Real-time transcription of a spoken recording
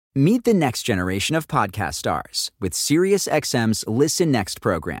Meet the next generation of podcast stars with SiriusXM's Listen Next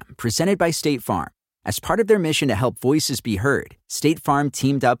program, presented by State Farm. As part of their mission to help voices be heard, State Farm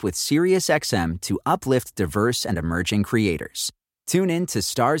teamed up with SiriusXM to uplift diverse and emerging creators. Tune in to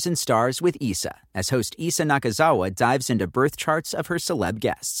Stars and Stars with Issa, as host Issa Nakazawa dives into birth charts of her celeb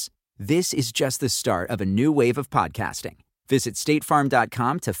guests. This is just the start of a new wave of podcasting. Visit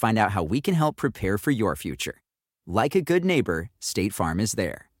statefarm.com to find out how we can help prepare for your future. Like a good neighbor, State Farm is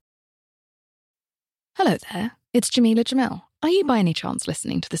there. Hello there, it's Jamila Jamil. Are you by any chance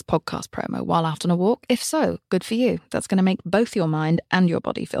listening to this podcast promo while out on a walk? If so, good for you. That's going to make both your mind and your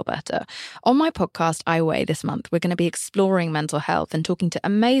body feel better. On my podcast, I Weigh, this month, we're going to be exploring mental health and talking to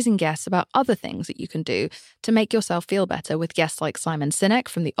amazing guests about other things that you can do to make yourself feel better, with guests like Simon Sinek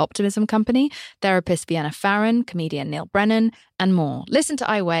from The Optimism Company, therapist Vienna Farron, comedian Neil Brennan, and more. Listen to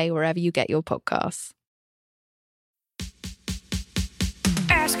I Weigh wherever you get your podcasts.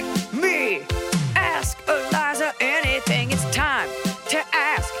 Ask me. Ask Eliza anything. It's time to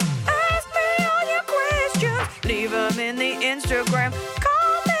ask. Ask me all your questions. Leave them in the Instagram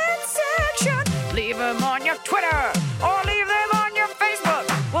comment section. Leave them on your Twitter or leave them on your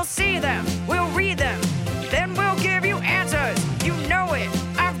Facebook. We'll see them. We'll read them. Then we'll give you answers. You know it.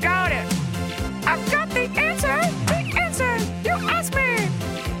 I've got it. I've got the answer. The answer. You ask me.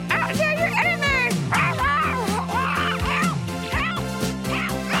 I'll tell you anything.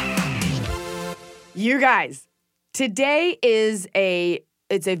 You guys, today is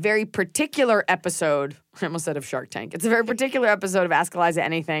it's a very particular episode. I almost said of Shark Tank. It's a very particular episode of Ask Eliza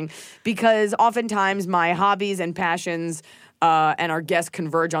Anything, because oftentimes my hobbies and passions and our guests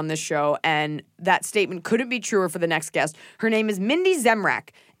converge on this show, and that statement couldn't be truer for the next guest. Her name is Mindy Zemrak,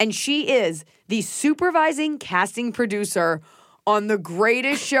 and she is the supervising casting producer on the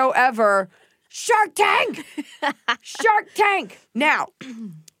greatest show ever, Shark Tank! Shark Tank! Now,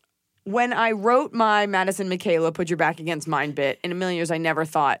 when I wrote my Madison Michaela Put Your Back Against Mine bit, in a million years I never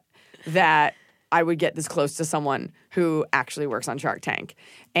thought that I would get this close to someone who actually works on Shark Tank.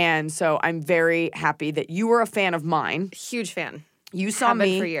 And so I'm very happy that you were a fan of mine. Huge fan. You saw Have been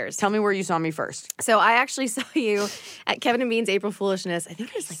me for years. Tell me where you saw me first. So I actually saw you at Kevin and Bean's April Foolishness. I think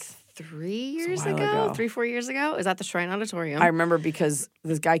it was like 3 years ago. 3-4 years ago. It was at the Shrine Auditorium. I remember because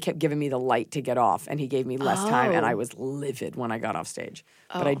this guy kept giving me the light to get off, and he gave me less time, and I was livid when I got off stage.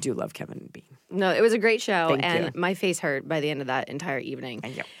 But I do love Kevin and Bean. No, it was a great show, Thank and you. my face hurt by the end of that entire evening.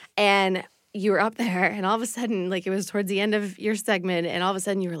 Thank you. And you were up there, and all of a sudden, like, it was towards the end of your segment, and all of a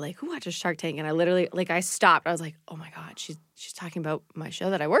sudden you were like, who watches Shark Tank? And I literally, like, I stopped. I was like, oh my God, she's talking about my show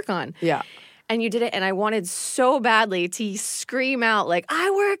that I work on. Yeah. And you did it, and I wanted so badly to scream out, like,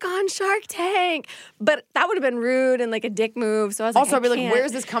 I work on Shark Tank. But that would have been rude and, like, a dick move. So I was Also, like, I'd be like,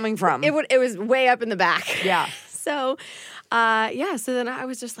 where's this coming from? It was way up in the back. Yeah. So, so then I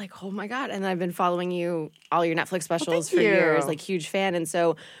was just like, oh, my God. And then I've been following you, all your Netflix specials for years, like, huge fan. And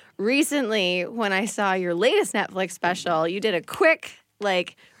so recently, when I saw your latest Netflix special, you did a quick,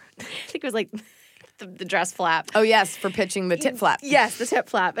 like, I think it was, like, the dress flap. Oh, yes, for pitching the tit flap. Yes, the tip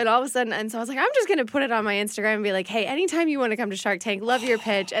flap. And all of a sudden, and so I was like, I'm just going to put it on my Instagram and be like, hey, anytime you want to come to Shark Tank, love your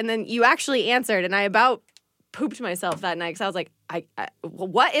pitch. And then you actually answered, and I about pooped myself that night because I was like,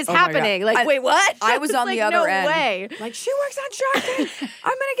 what is happening? Like, wait, what? I was on like, the other no end. way. Like, she works on Shark Tank.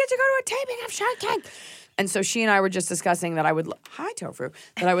 I'm going to get to go to a taping of Shark Tank. And so she and I were just discussing that I would, hi Tofu,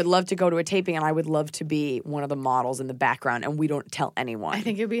 that I would love to go to a taping, and I would love to be one of the models in the background, and we don't tell anyone. I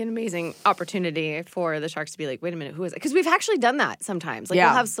think it would be an amazing opportunity for the Sharks to be like, wait a minute, who is it? Because we've actually done that sometimes. Like, Yeah.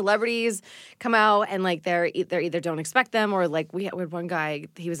 we'll have celebrities come out, and like they're either don't expect them, or like we had one guy,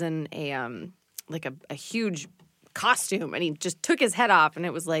 he was in a huge costume, and he just took his head off, and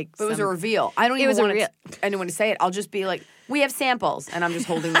it was like It was a reveal. I don't even want anyone to say it. I'll just be like, we have samples, and I'm just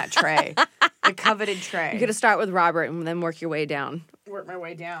holding that tray. The coveted tray. You're going to start with Robert and then work your way down. Work my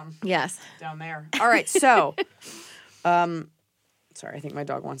way down. Yes. Down there. All right, so, sorry, I think my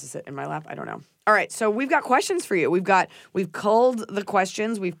dog wants to sit in my lap. I don't know. All right, so we've got questions for you. We've culled the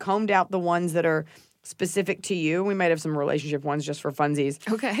questions. We've combed out the ones that are specific to you. We might have some relationship ones just for funsies.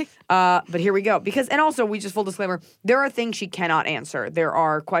 Okay. But here we go. And also, we just full disclaimer, there are things she cannot answer. There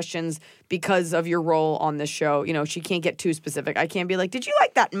are questions because of your role on this show. You know, she can't get too specific. I can't be like, did you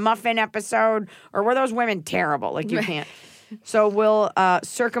like that muffin episode? Or were those women terrible? Like, you can't. So we'll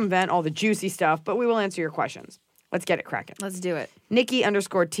circumvent all the juicy stuff, but we will answer your questions. Let's get it cracking. Let's do it. Nikki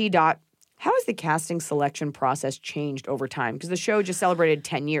 _T. How has the casting selection process changed over time? Because the show just celebrated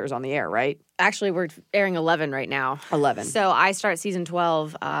 10 years on the air, right? Actually, we're airing 11 right now. 11. So I start season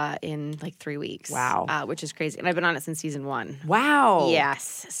 12 in like 3 weeks. Wow. Which is crazy. And I've been on it since season 1. Wow.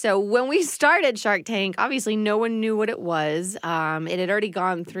 Yes. So when we started Shark Tank, obviously no one knew what it was. It had already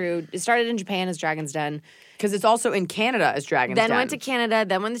gone through, it started in Japan as Dragon's Den. Because it's also in Canada as Dragon's Den. Then went to Canada,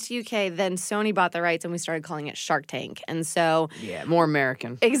 then went to UK, then Sony bought the rights and we started calling it Shark Tank. And so... Yeah, more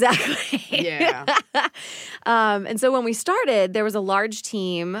American. Exactly. Yeah. And so when we started, there was a large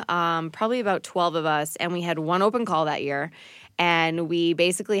team, probably about 12 of us, and we had one open call that year. And we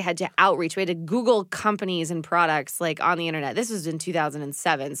basically had to outreach. We had to Google companies and products like on the internet. This was in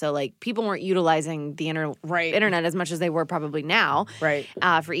 2007. So like people weren't utilizing the internet as much as they were probably now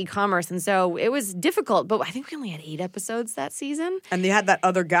for e-commerce. And so it was difficult. But I think we only had 8 episodes that season. And they had that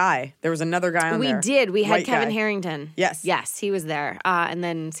other guy. There was another guy on there. We did. We had White Kevin guy. Harrington. Yes. Yes, he was there. And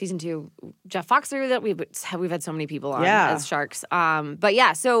then season 2, Jeff Foxer. That we've had so many people on as sharks. But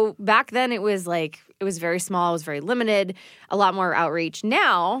yeah, so back then it was very small. It was very limited. A lot more outreach.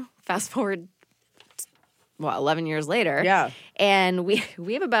 Now, fast forward, 11 years later. Yeah. And we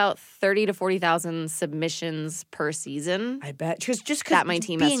have about 30 to 40,000 submissions per season. I bet. Just because that my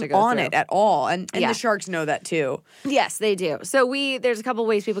team has to go on through. it at all. And the Sharks know that too. Yes, they do. So there's a couple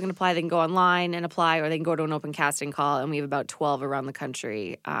ways people can apply. They can go online and apply, or they can go to an open casting call. And we have about 12 around the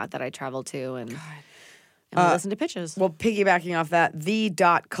country that I travel to. And we listen to pitches. Well, piggybacking off that,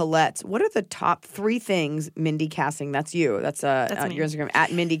 the.Colette, what are the top 3 things Mindy Casting, that's you, that's on your Instagram,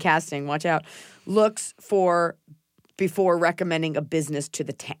 at Mindy Casting, watch out, looks for before recommending a business to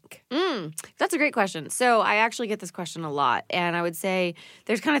the tank? That's a great question. So I actually get this question a lot. And I would say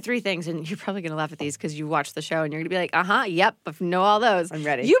there's kind of 3 things. And you're probably going to laugh at these because you watch the show and you're going to be like, yep, I know all those. I'm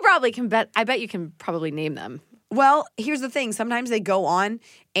ready. You probably can bet. I bet you can probably name them. Well, here's the thing. Sometimes they go on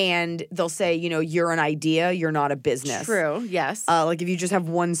and they'll say, you're an idea, you're not a business. True, yes. Like if you just have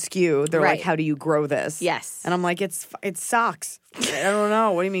one SKU, they're like, how do you grow this? Yes. And I'm like, it sucks. I don't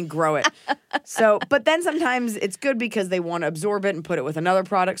know. What do you mean grow it? But then sometimes it's good because they want to absorb it and put it with another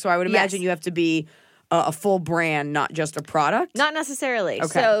product. So I would imagine you have to be a full brand, not just a product? Not necessarily. Okay.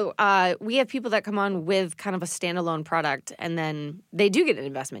 So we have people that come on with kind of a standalone product, and then they do get an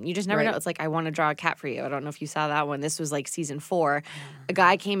investment. You just never know. It's like, I want to draw a cat for you. I don't know if you saw that one. This was like season 4. A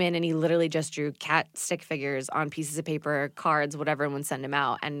guy came in and he literally just drew cat stick figures on pieces of paper, cards, whatever, and would send him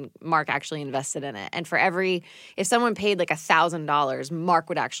out. And Mark actually invested in it. And if someone paid like $1,000, Mark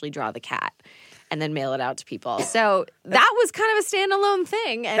would actually draw the cat and then mail it out to people. So that was kind of a standalone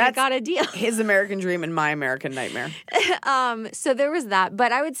thing, and it got a deal. His American dream and my American nightmare. So there was that.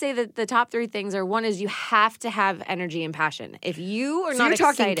 But I would say that the top 3 things are, one is you have to have energy and passion. If you are not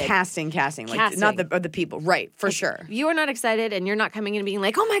excited. So you're talking casting, like not the people. Right, for sure. If you are not excited and you're not coming in and being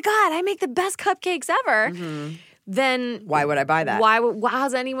like, oh my God, I make the best cupcakes ever, then why would I buy that?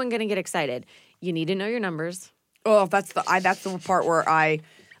 How's anyone going to get excited? You need to know your numbers. Oh, that's the part where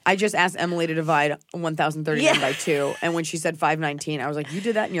I just asked Emily to divide 1,039 by 2, and when she said 519, I was like, you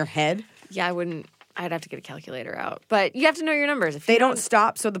did that in your head? Yeah, I wouldn't. I'd have to get a calculator out. But you have to know your numbers. If they don't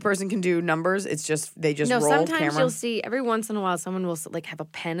stop so the person can do numbers. It's just they just roll sometimes camera. You'll see every once in a while someone will like have a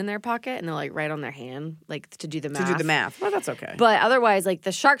pen in their pocket and they'll like write on their hand like to do the math. Well, that's okay. But otherwise, like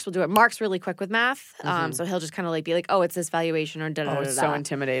the Sharks will do it. Mark's really quick with math, so he'll just kind of like be like, "Oh, it's this valuation or da da da." It's so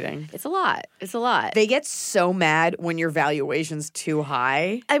intimidating. It's a lot. It's a lot. They get so mad when your valuation's too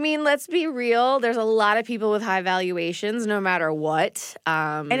high. I mean, let's be real. There's a lot of people with high valuations, no matter what.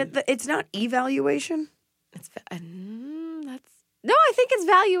 And it's not evaluation. I think it's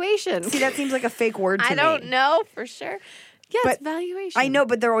valuation. See, that seems like a fake word to me. I don't know for sure. Yeah, it's valuation. I know,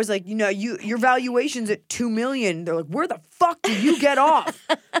 but they're always like, your valuation's at $2 million. They're like, where the fuck do you get off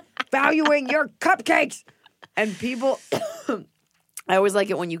valuing your cupcakes? And people, I always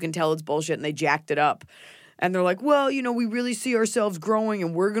like it when you can tell it's bullshit and they jacked it up. And they're like, well, we really see ourselves growing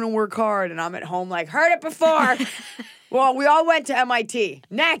and we're going to work hard. And I'm at home like, heard it before. Well, we all went to MIT.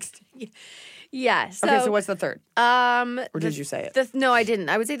 Next. Yeah. So what's the third? Or did you say it? No, I didn't.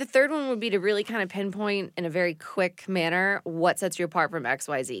 I would say the third one would be to really kind of pinpoint in a very quick manner what sets you apart from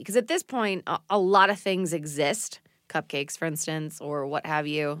XYZ. Because at this point, a lot of things exist. Cupcakes, for instance, or what have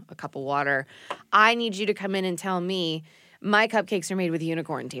you, a cup of water. I need you to come in and tell me my cupcakes are made with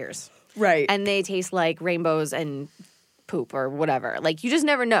unicorn tears. Right. And they taste like rainbows and poop or whatever. Like, you just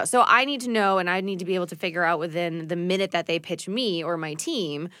never know. So I need to know, and I need to be able to figure out within the minute that they pitch me or my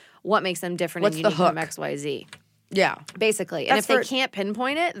team what makes them different and unique from XYZ. Yeah. Basically. And if they can't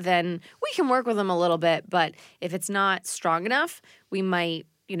pinpoint it, then we can work with them a little bit. But if it's not strong enough, we might,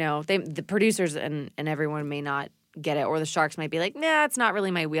 the producers and everyone may not get it, or the sharks might be like, nah, it's not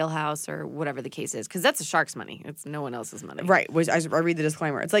really my wheelhouse, or whatever the case is, because that's the shark's money. It's no one else's money. Right. I read the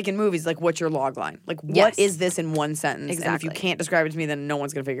disclaimer. It's like in movies, like, what's your log line? Like, Yes. what is this in one sentence? And if you Exactly. can't describe it to me, then no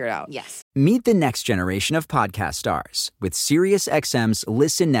one's going to figure it out. Yes. Meet the next generation of podcast stars with SiriusXM's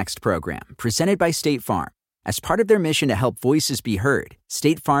Listen Next program, presented by State Farm. As part of their mission to help voices be heard,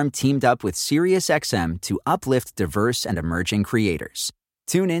 State Farm teamed up with SiriusXM to uplift diverse and emerging creators.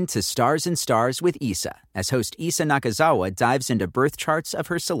 Tune in to Stars and Stars with Issa, as host Issa Nakazawa dives into birth charts of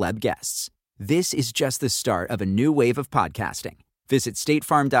her celeb guests. This is just the start of a new wave of podcasting. Visit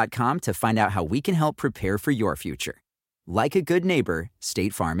statefarm.com to find out how we can help prepare for your future. Like a good neighbor,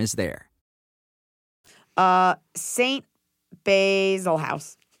 State Farm is there. St. Basil's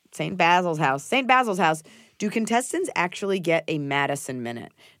house. St. Basil's house. Do contestants actually get a Madison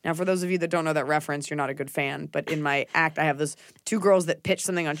minute? Now, for those of you that don't know that reference, you're not a good fan. But in my act, I have those two girls that pitch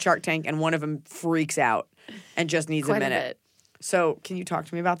something on Shark Tank, and one of them freaks out and just needs Quite a a minute. bit. So can you talk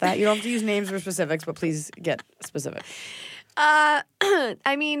to me about that? You don't have to use names or specifics, but please get specific.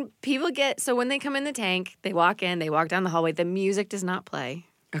 I mean, people get, so when they come in the tank, they walk in, they walk down the hallway, the music does not play.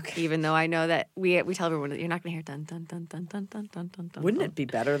 Okay. Even though I know that we tell everyone that you're not going to hear dun dun dun dun dun dun dun dun dun. Wouldn't it be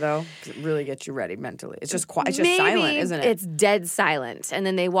better, though? Because it really gets you ready mentally. It's just quiet. It's just silent, isn't it? It's dead silent. And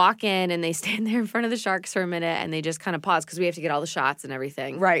then they walk in and they stand there in front of the sharks for a minute and they just kind of pause because we have to get all the shots and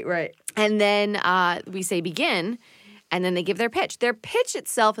everything. Right. And then we say begin, and then they give their pitch. Their pitch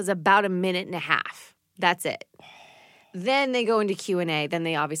itself is about 1.5 minutes. That's it. Then they go into Q&A. Then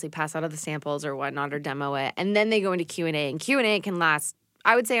they obviously pass out of the samples or whatnot or demo it. And then they go into Q&A. And Q&A can last,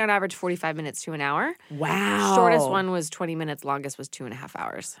 I would say on average, 45 minutes to an hour. Wow. Shortest one was 20 minutes. Longest was 2.5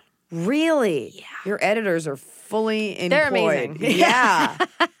 hours. Really? Yeah. Your editors are fully employed. They're amazing. Yeah.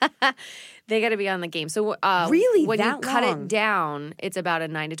 They got to be on the game. So Really? when you That cut long? it down, it's about a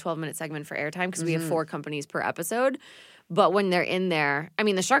 9 to 12 minute segment for airtime because we have 4 companies per episode. But when they're in there, I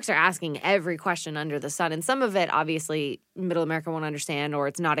mean, the sharks are asking every question under the sun. And some of it, obviously, Middle America won't understand or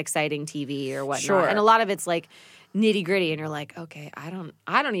it's not exciting TV or whatnot. Sure. And a lot of it's like nitty gritty. And you're like, okay, I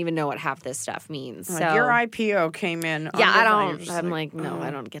don't even know what half this stuff means. Like, so your IPO came in. yeah, I You're don't. just I'm like, no,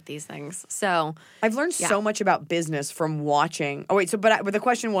 I don't get these things. So I've learned so much about business from watching. Oh wait, but the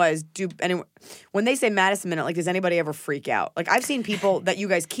question was, when they say Madison minute, like, does anybody ever freak out? Like, I've seen people that you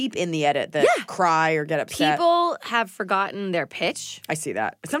guys keep in the edit that cry or get upset. people have forgotten their pitch. I see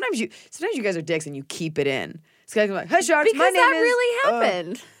that. Sometimes you guys are dicks and you keep it in. It's like, hey sharks, Because my name that is really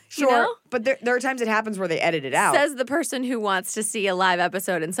happened. Sure, You know? but there are times it happens where they edit it out. Says the person who wants to see a live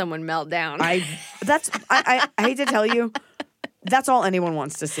episode and someone melt down. I hate to tell you, that's all anyone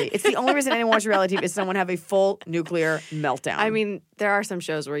wants to see. It's the only reason anyone watches reality TV is someone have a full nuclear meltdown. I mean, there are some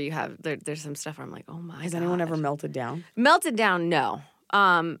shows where you have there's some stuff where I'm like, oh my has God. anyone ever melted down? Melted down? No.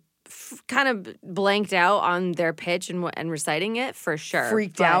 Kind of blanked out on their pitch and reciting it for sure.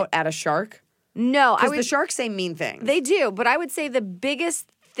 Freaked But out at a shark? No, I Because would. the sharks say mean things. They do, but I would say the biggest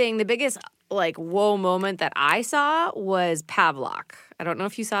like whoa moment that I saw was Pavlok. I don't know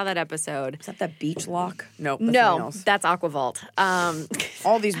if you saw that episode. Is that the beach lock? Nope. That's something No, else. that's Aquavault.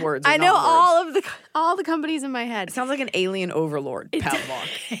 All these words. Are I know not words. all the companies in my head. It sounds like an alien overlord. Pavlok.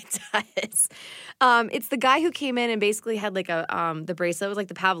 It does. It's the guy who came in and basically had like a the bracelet was like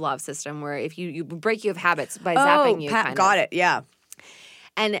the Pavlov system where if you break you of habits by zapping you. Got it. Yeah.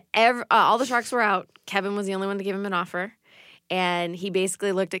 And all the sharks were out. Kevin was the only one to give him an offer. And he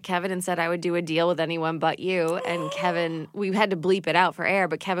basically looked at Kevin and said, I would do a deal with anyone but you. And Kevin, we had to bleep it out for air,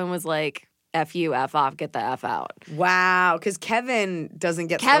 but Kevin was like, F you, F off, get the F out. Wow. Because Kevin doesn't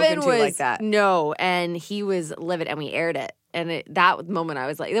get Kevin spoken was to like that. No, and he was livid, and we aired it. And that moment, I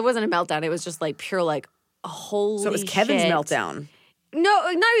was like, it wasn't a meltdown. It was just like pure, like, holy. So it was Kevin's shit. meltdown. No,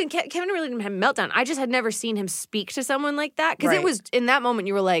 not even Kevin. Really didn't have a meltdown. I just had never seen him speak to someone like that because Right. it was in that moment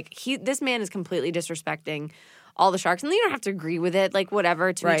you were like, this man is completely disrespecting all the sharks, and you don't have to agree with it, like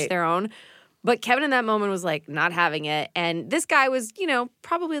whatever, to each Right. their own. But Kevin in that moment was like not having it, and this guy was,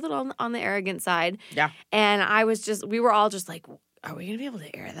 probably a little on the arrogant side. Yeah. And we were all just like, are we gonna be able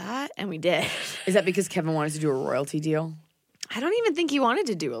to air that? And we did. Is that because Kevin wanted to do a royalty deal? I don't even think he wanted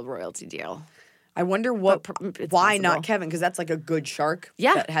to do a royalty deal. I wonder It's why possible. not Kevin? Because that's like a good shark.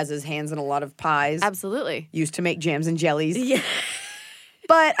 Yeah. That has his hands in a lot of pies. Absolutely. Used to make jams and jellies. Yeah.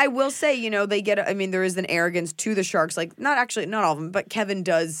 But I will say, they get, there is an arrogance to the sharks. Like, not all of them, but Kevin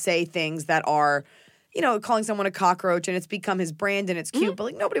does say things that are, calling someone a cockroach, and it's become his brand and it's cute, but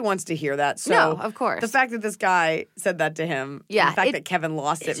like nobody wants to hear that. So No, of course. the fact that this guy said that to him, Yeah, and the fact it- that Kevin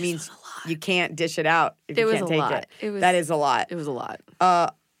lost it just means was a lot. you can't dish it out if It you was can't a take lot. it. That is a lot. It was a lot.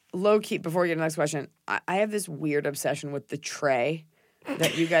 Low key, before we get to the next question, I have this weird obsession with the tray.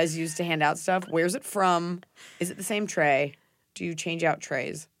 that you guys use to hand out stuff? Where's it from? Is it the same tray? Do you change out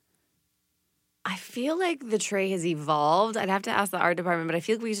trays? I feel like the tray has evolved. I'd have to ask the art department, but I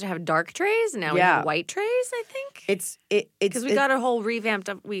feel like we used to have dark trays, and now we have white trays, I think. It's because we got a whole revamped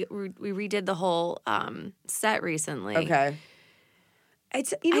up. We redid the whole set recently. Okay. I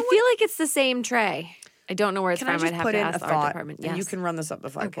feel like it's the same tray. I don't know where it's from. I'd have to ask the art department. And you can run this up the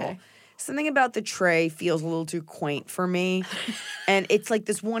flagpole. Okay. Something about the tray feels a little too quaint for me. And it's like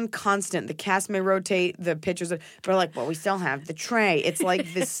this one constant. The cast may rotate, the pictures, but we're like, well, we still have the tray. It's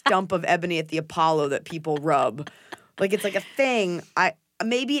like this stump of ebony at the Apollo that people rub. Like, it's like a thing.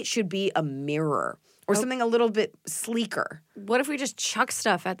 Maybe it should be a mirror or something a little bit sleeker. What if we just chuck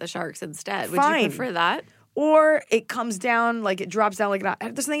stuff at the sharks instead? Fine. Would you prefer that? Or it comes down, like it drops down like that.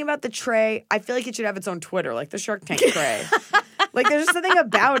 There's something about the tray. I feel like it should have its own Twitter, like the Shark Tank tray. Like, there's just something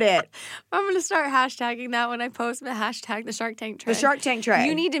about it. I'm going to start hashtagging that when I post, but hashtag the Shark Tank tray. The Shark Tank tray.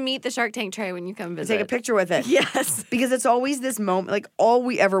 You need to meet the Shark Tank tray when you come visit. Take a picture with it. Yes. Because it's always this moment, like all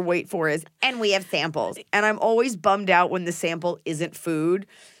we ever wait for is, and we have samples. And I'm always bummed out when the sample isn't food.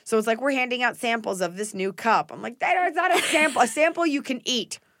 So it's like, we're handing out samples of this new cup. I'm like, it's not a sample. A sample you can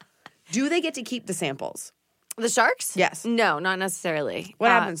eat. Do they get to keep the samples? The sharks? Yes. No, not necessarily. What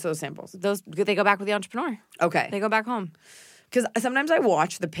happens to those samples? They go back with the entrepreneur. Okay. They go back home. Because sometimes I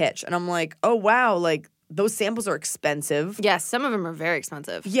watch the pitch and I'm like, oh, wow, like those samples are expensive. Yes, some of them are very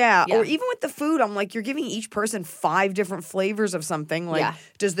expensive. Yeah. Or even with the food, I'm like, you're giving each person 5 different flavors of something. Like,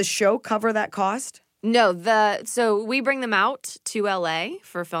 does the show cover that cost? No, so we bring them out to LA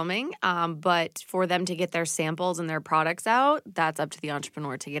for filming, but for them to get their samples and their products out, that's up to the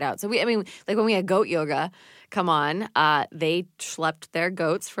entrepreneur to get out. So like when we had Goat Yoga come on, they schlepped their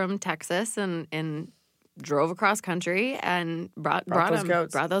goats from Texas and drove across country and brought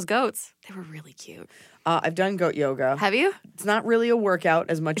those goats. They were really cute. I've done goat yoga. Have you? It's not really a workout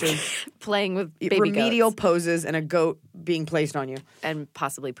as much as playing with baby remedial goats. Poses and a goat being placed on you and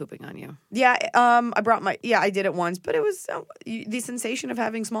possibly pooping on you. Yeah, I did it once, but it was the sensation of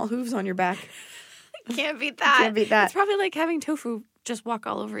having small hooves on your back. Can't beat that. Can't beat that. It's probably like having tofu just walk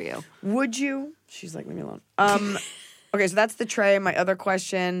all over you. Would you? She's like, leave me alone. Okay, so that's the tray. My other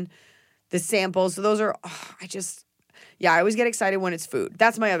question, the samples. So those are, I always get excited when it's food.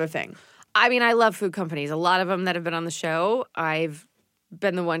 That's my other thing. I mean, I love food companies. A lot of them that have been on the show, I've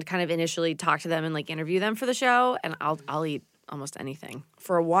been the one to kind of initially talk to them and like interview them for the show, and I'll eat almost anything.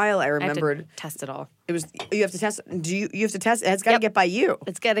 For a while, I remembered. I have to test it all. It was you have to test. Do you have to test? It's got to get by you.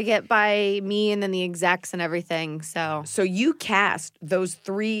 It's got to get by me and then the execs and everything. So you cast those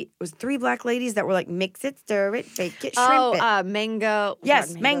 3 black ladies that were like mix it, stir it, bake it, shrimp it. Mango.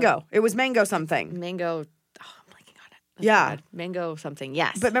 Yes, mango. It was mango something. Mango. Yeah. Mango something,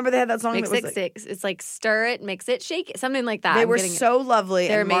 yes. But remember they had that song mix that was it, it's like stir it, mix it, shake it, something like that. They were so lovely.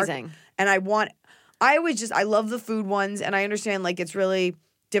 They're amazing. And I love the food ones, and I understand like it's really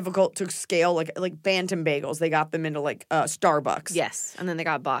difficult to scale like Bantam bagels. They got them into like Starbucks. Yes, and then they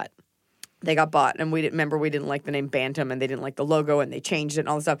got bought. And we didn't like the name Bantam, and they didn't like the logo, and they changed it and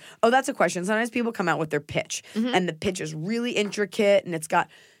all this stuff. Oh, that's a question. Sometimes people come out with their pitch, and the pitch is really intricate, and it's got.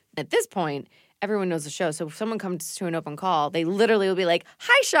 At this point, everyone knows the show. So if someone comes to an open call, they literally will be like,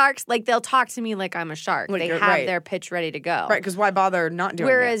 "Hi, sharks!" Like they'll talk to me like I'm a shark. They have their pitch ready to go. Right? Because why bother not doing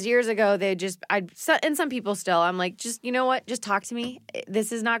it? Whereas years ago, and some people still, I'm like, just you know what? Just talk to me.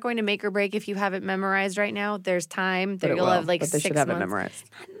 This is not going to make or break if you have it memorized right now. There's time. You'll have like 6 months. They should have it memorized.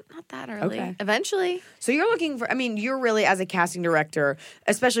 Not that early. Okay. Eventually. So you're looking for, you're really, as a casting director,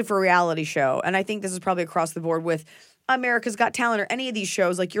 especially for a reality show, and I think this is probably across the board with America's Got Talent or any of these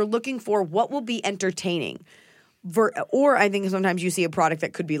shows, like you're looking for what will be entertaining. Or I think sometimes you see a product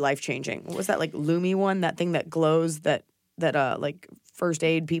that could be life-changing. What was that, like Lumi one? That thing that glows that like first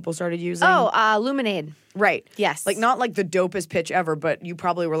aid people started using? Oh, Luminade. Right. Yes. Like not like the dopest pitch ever, but you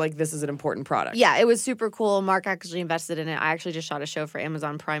probably were like, this is an important product. Yeah, it was super cool. Mark actually invested in it. I actually just shot a show for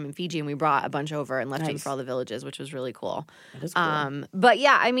Amazon Prime in Fiji, and we brought a bunch over and left it for all the villages, which was really cool. That is cool. But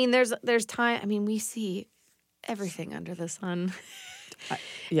yeah, there's time. We see everything under the sun.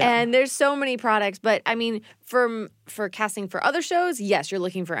 And there's so many products, but for casting for other shows, yes, you're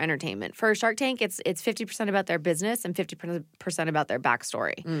looking for entertainment. For Shark Tank, it's 50% about their business and 50% about their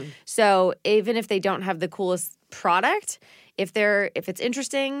backstory. So even if they don't have the coolest product, if it's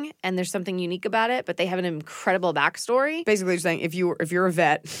interesting and there's something unique about it, but they have an incredible backstory. Basically, you're saying if you're a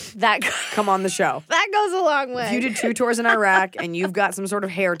vet, that come on the show. That goes a long way. If you did 2 tours in Iraq and you've got some sort of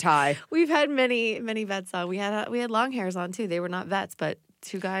hair tie, we've had many vets on. We had long hairs on too. They were not vets, but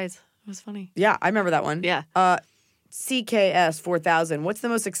 2 guys. It was funny. Yeah, I remember that one. Yeah. CKS 4000. What's the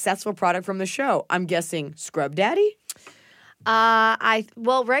most successful product from the show? I'm guessing Scrub Daddy?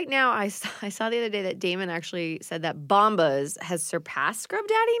 Right now I saw the other day that Damon actually said that Bombas has surpassed Scrub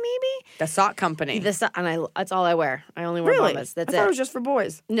Daddy. Maybe The sock company. that's all I wear. I only wear Really? Bombas. That's I thought it. it was just for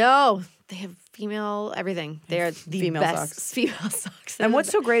boys. No, they have female everything. They are the Female best socks. female socks. And what's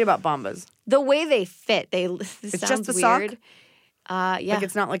so great about Bombas? the way they fit? It's Sounds just a sock? weird. Yeah. Like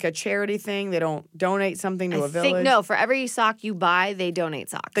it's not like a charity thing. They don't donate something to a village. think no. For every sock you buy, they donate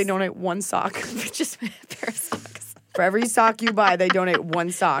socks. They donate one sock. just a pair of socks. For every sock you buy, they donate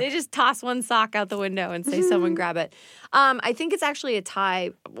one sock. They just toss one sock out the window and say, "Someone grab it." I think it's actually a tie,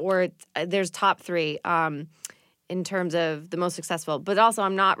 or there's top three in terms of the most successful. But also,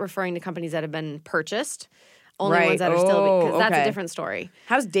 I'm not referring to companies that have been purchased. Only Right. ones that are still, because that's okay. a different story.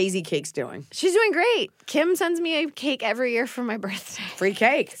 How's Daisy Cakes doing? She's doing great. Kim sends me a cake every year for my birthday. Free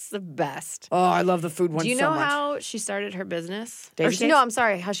cake. It's the best. Oh, I love the food one Do you so know much. how she started her business? Daisy Cakes? No, I'm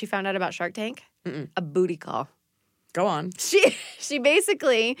sorry. How she found out about Shark Tank? A booty call. Go on. She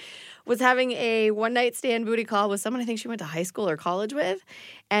basically was having a one night stand booty call with someone I think she went to high school or college with,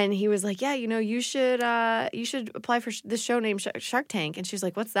 and he was like, "Yeah, you should apply for this show named Shark Tank." And she was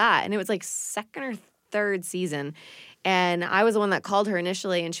like, "What's that?" And it was like second or third season. And I was the one that called her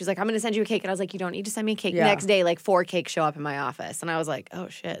initially, and she was like, "I'm going to send you a cake." And I was like, "You don't need to send me a cake." Yeah. Next day, like 4 cakes show up in my office, and I was like, "Oh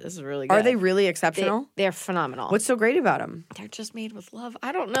shit, this is really good." Are they really exceptional? They're phenomenal. What's so great about them? They're just made with love.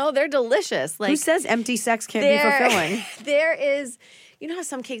 I don't know. They're delicious. Like Who says empty sex can't be fulfilling? There is, you know how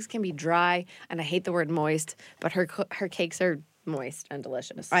some cakes can be dry, and I hate the word moist, but her cakes are moist and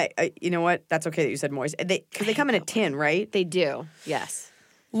delicious. I you know what? That's okay that you said moist. Because they come in a tin, right? They do, yes.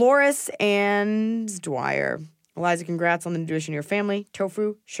 Loris and Dwyer. Eliza, congrats on the new addition to your family.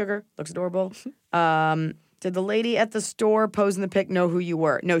 Tofu, sugar, looks adorable. Did the lady at the store posing the pic know who you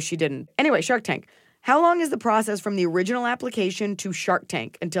were? No, she didn't. Anyway, Shark Tank. How long is the process from the original application to Shark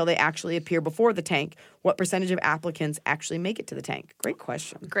Tank until they actually appear before the tank? What percentage of applicants actually make it to the tank? Great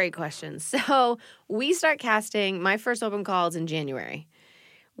question. Great question. So we start casting, my first open call is in January.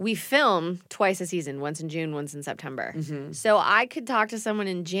 We film twice a season, once in June, once in September. So I could talk to someone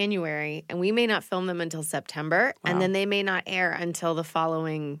in January, and we may not film them until September, and then they may not air until the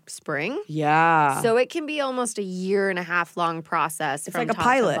following spring. Yeah. So it can be almost a 1.5 year long process. It's from like a top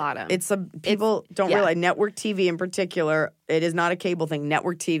pilot. To bottom. People don't yeah. realize network TV in particular. It is not a cable thing.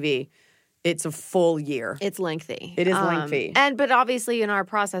 Network TV, it's a full year. It's lengthy. It is lengthy. But obviously in our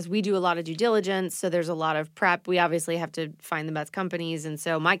process, we do a lot of due diligence. So there's a lot of prep. We obviously have to find the best companies. And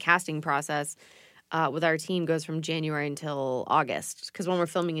so my casting process with our team goes from January until August. Because when we're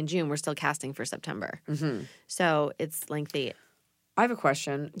filming in June, we're still casting for September. So it's lengthy. I have a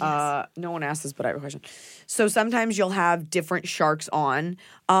question. Yes. No one asked this, but I have a question. So sometimes you'll have different sharks on.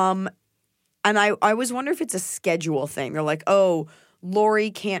 And I always wonder if it's a schedule thing. They're like, oh, Lori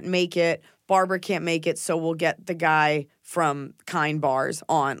can't make it, Barbara can't make it, so we'll get the guy from Kind Bars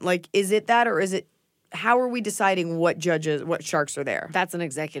on. Like, is it that, or is it, how are we deciding what sharks are there? That's an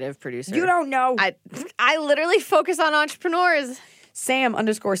executive producer. You don't know. I literally focus on entrepreneurs.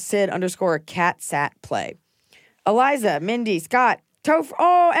 Sam_Sid_cat_sat_play. Eliza, Mindy, Scott, Tofu.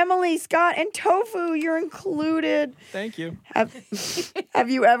 Oh, Emily, Scott, and Tofu, you're included. Thank you.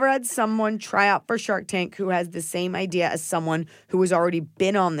 Have you ever had someone try out for Shark Tank who has the same idea as someone who has already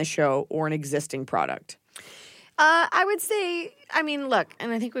been on the show or an existing product? I would say, I mean, look,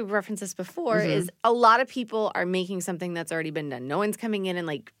 and I think we've referenced this before, is a lot of people are making something that's already been done. No one's coming in and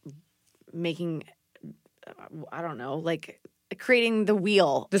like making, I don't know, like creating the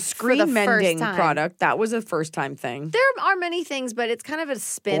wheel. The screen mending product, that was a first time thing. There are many things, but it's kind of a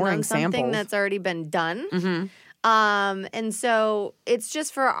spin Boring on something samples. that's already been done. And so it's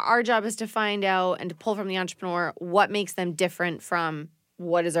just for our job is to find out and to pull from the entrepreneur what makes them different from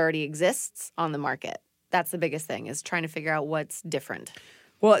what already exists on the market. That's the biggest thing, is trying to figure out what's different.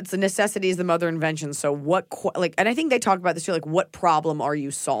 Well, it's the necessity is the mother of invention. So and I think they talk about this too, like what problem are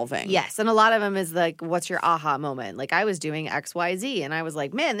you solving? Yes, and a lot of them is like, what's your aha moment? Like I was doing XYZ, and I was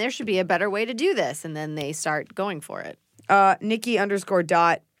like, man, there should be a better way to do this. And then they start going for it.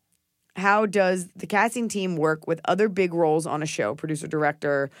 Nikki_. How does the casting team work with other big roles on a show, producer,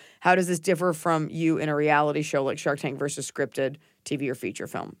 director? How does this differ from you in a reality show like Shark Tank versus scripted TV or feature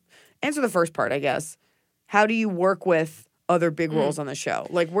film? Answer the first part, I guess. How do you work with other big roles on the show?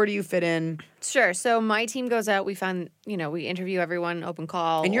 Like, where do you fit in? Sure. So my team goes out. We we interview everyone, open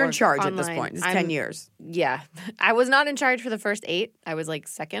call. And you're in or charge online. at this point. It's 10 years. Yeah. I was not in charge for the first 8. I was like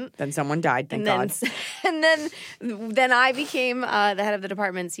second. Then someone died, thank God. And then I became the head of the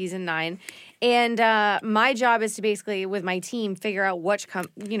department season 9. And my job is to basically, with my team, figure out which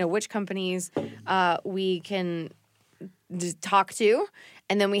companies we can talk to.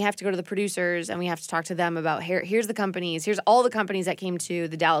 And then we have to go to the producers and we have to talk to them about here's the companies, here's all the companies that came to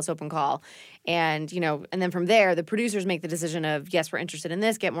the Dallas Open Call. And, and then from there, the producers make the decision of, yes, we're interested in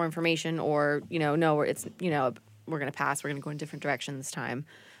this, get more information, or, no, it's, we're going to pass, we're going to go in a different direction this time,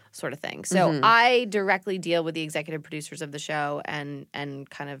 sort of thing. So I directly deal with the executive producers of the show and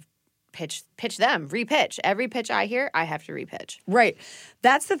kind of pitch them, repitch. Every pitch I hear, I have to repitch. Right.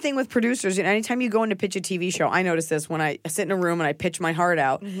 That's the thing with producers. Anytime you go in to pitch a TV show, I notice this when I sit in a room and I pitch my heart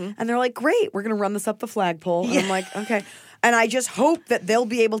out, and they're like, great, we're going to run this up the flagpole. And I'm like, okay. And I just hope that they'll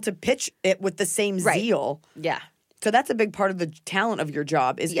be able to pitch it with the same zeal. Yeah. So that's a big part of the talent of your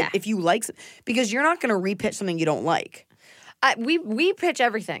job is if you like, because you're not going to repitch something you don't like. We pitch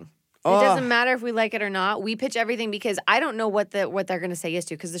everything. It doesn't matter if we like it or not. We pitch everything because I don't know what they're going to say yes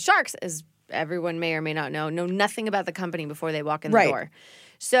to. Because the Sharks, as everyone may or may not know nothing about the company before they walk in the door.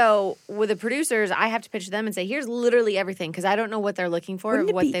 So with the producers, I have to pitch them and say, here's literally everything, because I don't know what they're looking for or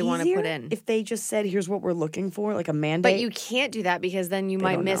what they want to put in. If they just said, here's what we're looking for, like a mandate. But you can't do that because then you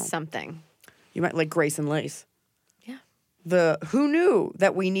might miss something. You might, like Grace and Lace. Yeah. Who knew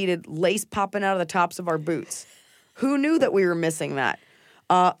that we needed lace popping out of the tops of our boots? Who knew that we were missing that?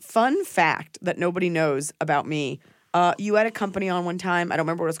 Fun fact that nobody knows about me. You had a company on one time. I don't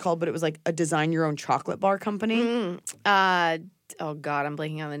remember what it's called, but it was like a design your own chocolate bar company. Oh God, I'm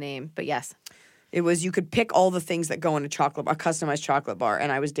blanking on the name, but yes. It was, you could pick all the things that go in a customized chocolate bar. And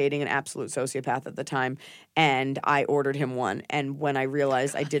I was dating an absolute sociopath at the time. And I ordered him one. And when I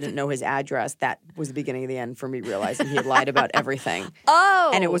realized I didn't know his address, that was the beginning of the end for me realizing he had lied about everything.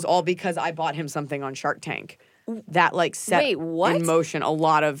 Oh. And it was all because I bought him something on Shark Tank. That set in motion a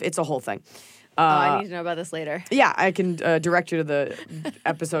lot of, it's a whole thing. I need to know about this later. Yeah, I can direct you to the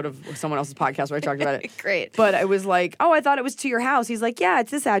episode of someone else's podcast where I talked about it. Great. But it was like, oh, I thought it was to your house. He's like, yeah, it's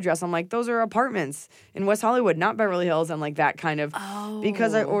this address. I'm like, those are apartments in West Hollywood, not Beverly Hills. And like that kind of,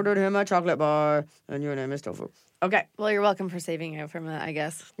 because I ordered him a chocolate bar and your name is Tofu. Okay. Well, you're welcome for saving it from that, I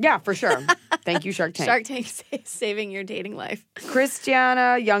guess. Yeah, for sure. Thank you, Shark Tank. Shark Tank saving your dating life.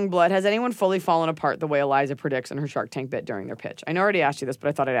 Christiana Youngblood, has anyone fully fallen apart the way Eliza predicts in her Shark Tank bit during their pitch? I know I already asked you this, but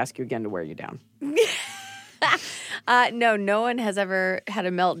I thought I'd ask you again to wear you down. No one has ever had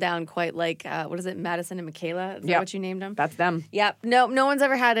a meltdown quite like, what is it, Madison and Michaela? Is that what you named them? That's them. Yep. No one's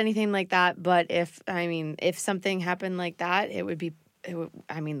ever had anything like that. But if something happened like that,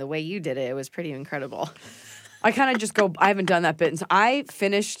 the way you did it, it was pretty incredible. I kind of just go, I haven't done that bit. And so I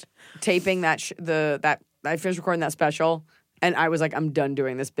finished taping I finished recording that special. And I was like, I'm done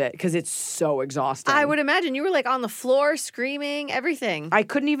doing this bit because it's so exhausting. I would imagine you were like on the floor screaming, everything. I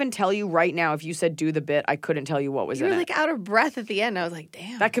couldn't even tell you right now if you said do the bit. I couldn't tell you what was in it. You were like out of breath at the end. I was like,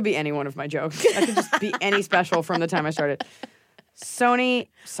 damn. That could be any one of my jokes. That could just be any special from the time I started.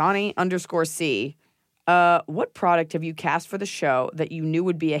 Sonny _C. What product have you cast for the show that you knew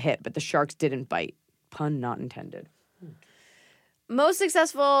would be a hit, but the Sharks didn't bite? Pun not intended. Most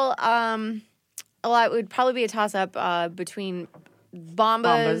successful. It would probably be a toss-up between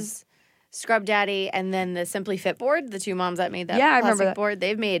Bombas, Scrub Daddy, and then the Simply Fit board, the two moms that made that I plastic remember that. board.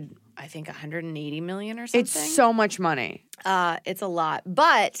 They've made, I think, $180 million or something. It's so much money. It's a lot.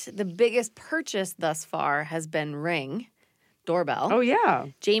 But the biggest purchase thus far has been Ring doorbell. Oh, yeah.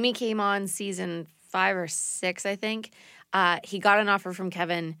 Jamie came on season 5 or 6, I think. He got an offer from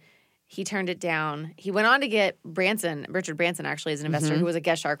Kevin. He turned it down. He went on to get Richard Branson, actually, as an investor who was a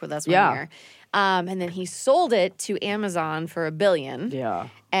guest shark with us one year. And then he sold it to Amazon for $1 billion. Yeah.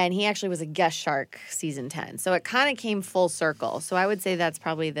 And he actually was a guest shark season 10. So it kind of came full circle. So I would say that's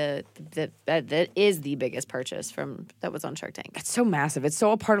probably that is the biggest purchase that was on Shark Tank. It's so massive. It's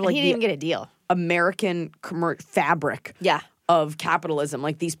so a part of He didn't even get a deal. American fabric. Yeah. Of capitalism.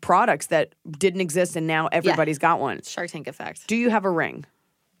 Like these products that didn't exist and now everybody's got one. Shark Tank effect. Do you have a Ring?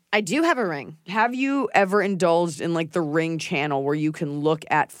 I do have a Ring. Have you ever indulged in like the Ring channel where you can look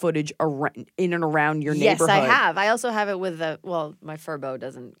at footage in and around your neighborhood? Yes, I have. I also have it with my Furbo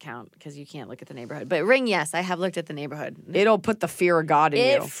doesn't count because you can't look at the neighborhood. But Ring, yes, I have looked at the neighborhood. It'll put the fear of God in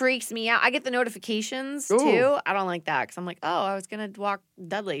you. It freaks me out. I get the notifications too. I don't like that because I'm like, oh, I was going to walk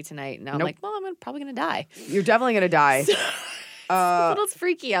Dudley tonight. And now I'm like, well, I'm probably going to die. You're definitely going to die. It's a little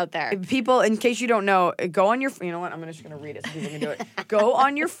freaky out there. People, in case you don't know, go on your... You know what? I'm just going to read it so people can do it. Go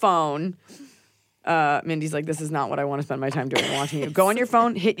on your phone. Mindy's like, this is not what I want to spend my time doing watching you. Go on your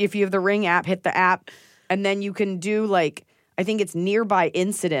phone. If you have the Ring app, hit the app. And then you can do like... I think it's nearby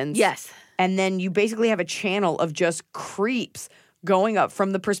incidents. Yes. And then you basically have a channel of just creeps going up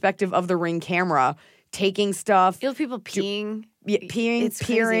from the perspective of the Ring camera, taking stuff. Feel people peeing.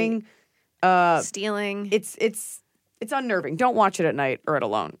 Peering. Stealing. It's unnerving. Don't watch it at night or at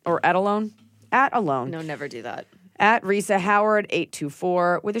alone. Or at alone? At alone. No, never do that. At Risa Howard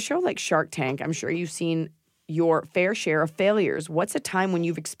 824. With a show like Shark Tank, I'm sure you've seen your fair share of failures. What's a time when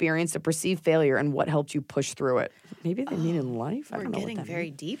you've experienced a perceived failure and what helped you push through it? Maybe they mean in life. I don't know. We're getting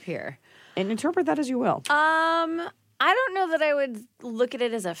very deep here. And interpret that as you will. I don't know that I would look at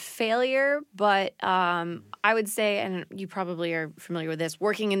it as a failure, but I would say, and you probably are familiar with this,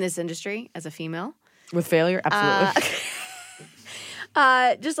 working in this industry as a female. With failure? Absolutely.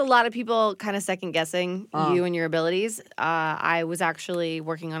 Just a lot of people kind of second guessing you and your abilities. I was actually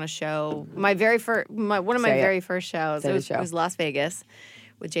working on a show. One of my very first shows. It was Las Vegas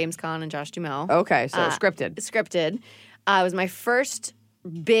with James Caan and Josh Duhamel. Okay, so scripted. Scripted. It was my first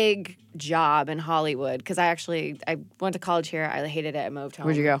big job in Hollywood because I went to college here. I hated it. I moved home.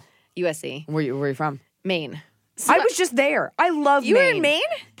 Where'd you go? USC. Where you from? Maine. So I was just there. I love Maine. You were in Maine?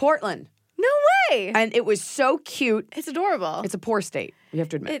 Portland. No way. And it was so cute. It's adorable. It's a poor state, you have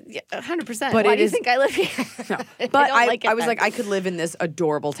to admit. 100%. But Why do you think I live here? No. But I was then. like, I could live in this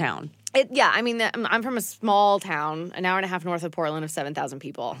adorable town. I'm from a small town, an hour and a half north of Portland, of 7,000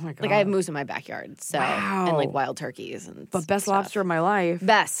 people. Oh my God. Like I have moose in my backyard, so Wow. and like wild turkeys and. But best stuff. lobster of my life.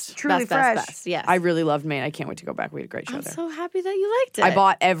 Best, Truly best, fresh. best. Yes, I really loved Maine. I can't wait to go back. We had a great show I'm there. so happy that you liked it. I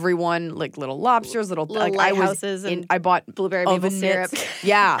bought everyone like little lobsters, little lighthouses and I bought blueberry maple oven syrup. mitts.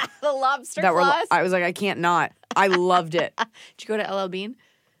 Yeah, the lobster that were. claws. I was like, I can't not. I loved it. Did you go to LL Bean?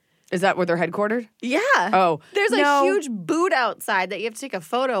 Is that where they're headquartered? Yeah. Oh, there's a no. huge boot outside that you have to take a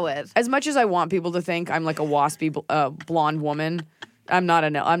photo with. As much as I want people to think I'm like a waspy blonde woman, I'm not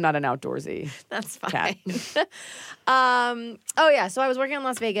an outdoorsy. That's fine. Cat. Oh yeah. So I was working in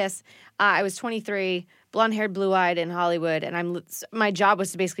Las Vegas. I was 23, blonde-haired, blue-eyed in Hollywood, and my job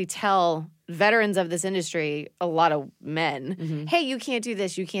was to basically tell veterans of this industry, a lot of men, hey, you can't do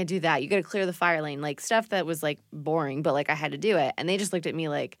this, you can't do that, you got to clear the fire lane, like stuff that was like boring, but like I had to do it, and they just looked at me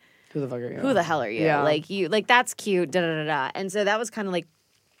like, Who the fuck are you? Who the hell are you? Yeah. Like that's cute, da da da da. And so that was kind of like.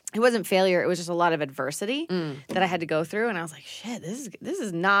 It wasn't failure. It was just a lot of adversity that I had to go through, and I was like, "Shit, this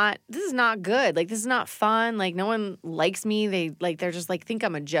is not good. Like, this is not fun. Like, no one likes me. They're just like think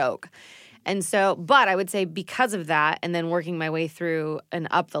I'm a joke." And so, but I would say because of that, and then working my way through and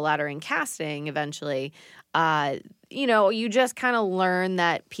up the ladder in casting, eventually, you just kind of learn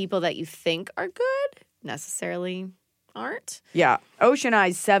that people that you think are good necessarily aren't. Yeah. Ocean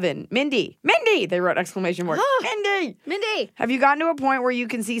Eyes 7. Mindy. They wrote exclamation mark. Mindy. Have you gotten to a point where you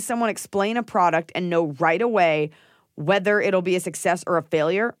can see someone explain a product and know right away whether it'll be a success or a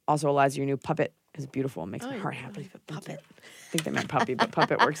failure? Also, Eliza, your new puppet is beautiful. It makes my heart happy. Puppet. I think they meant puppy, but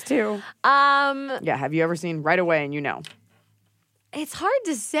puppet works too. Yeah. Have you ever seen right away and you know? It's hard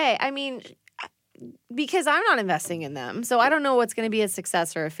to say. I mean, because I'm not investing in them, so I don't know what's going to be a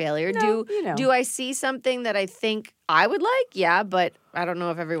success or a failure. No, Do I see something that I think I would like? Yeah, but I don't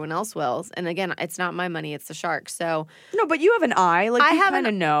know if everyone else will. And again, it's not my money; it's the sharks. So No, but you have an eye. Like you kind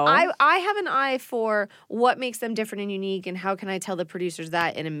of know. I have an eye for what makes them different and unique, and how can I tell the producers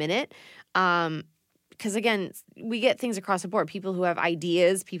that in a minute. Because again, we get things across the board. People who have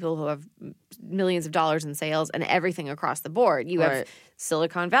ideas, people who have millions of dollars in sales, and everything across the board. You have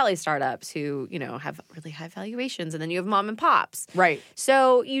Silicon Valley startups who, have really high valuations, and then you have mom and pops. Right.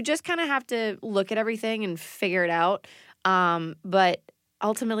 So you just kind of have to look at everything and figure it out. But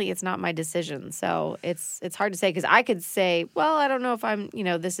ultimately, it's not my decision. So it's hard to say, because I could say, well, I don't know if I'm,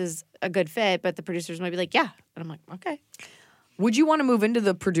 this is a good fit, but the producers might be like, yeah. And I'm like, okay. Would you want to move into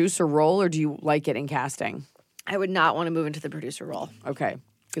the producer role, or do you like it in casting? I would not want to move into the producer role. Okay.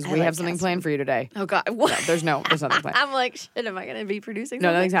 Because we have something planned for you today. Oh, God. What? There's nothing planned. I'm like, shit, am I going to be producing No,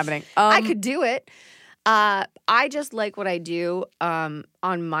 something? nothing's happening. I could do it. I just like what I do on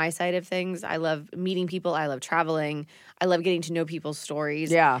my side of things. I love meeting people. I love traveling. I love getting to know people's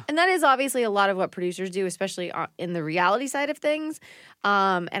stories. Yeah. And that is obviously a lot of what producers do, especially in the reality side of things.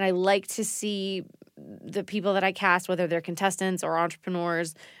 And I like to see the people that I cast, whether they're contestants or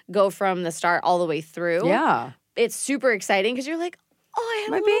entrepreneurs, go from the start all the way through. Yeah. It's super exciting because you're like, oh, I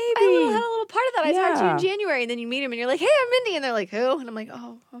had My a little part of that. I talked to you in January, and then you meet him, and you're like, hey, I'm Mindy, and they're like, who? And I'm like,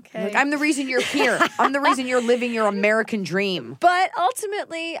 oh, okay. Like, I'm the reason you're here. I'm the reason you're living your American dream. But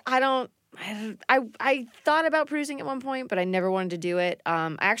ultimately, I thought about producing at one point, but I never wanted to do it.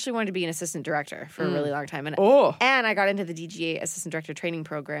 I actually wanted to be an assistant director for a really long time. And I got into the DGA assistant director training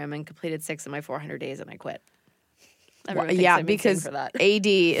program and completed 6 of my 400 days, and I quit. Because AD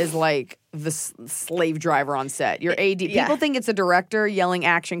is like the slave driver on set. Your AD. People think it's a director yelling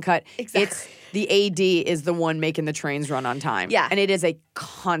action cut. Exactly. It's the AD is the one making the trains run on time. Yeah. And it is a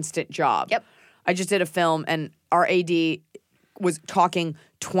constant job. Yep. I just did a film, and our AD was talking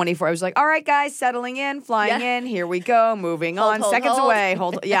 24. I was like, all right, guys, settling in, flying in. Here we go. Moving on. Seconds away.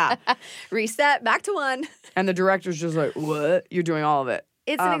 Yeah. Reset. Back to 1. And the director's just like, what? You're doing all of it.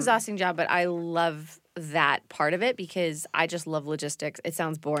 It's an exhausting job, but I love that part of it because I just love logistics. It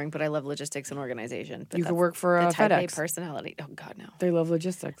sounds boring, but I love logistics and organization. But You could work for the type A FedEx. personality. Oh, God, no. They love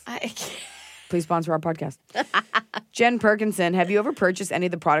logistics. I can't. Please sponsor our podcast. Jen Perkinson, have you ever purchased any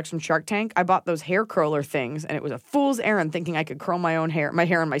of the products from Shark Tank? I bought those hair curler things, and it was a fool's errand thinking I could curl my hair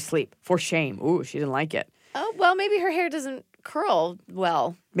in my sleep. For shame. Ooh, she didn't like it. Oh, well, maybe her hair doesn't curl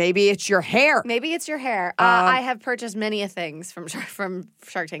well. Maybe it's your hair. Maybe it's your hair. I have purchased many things from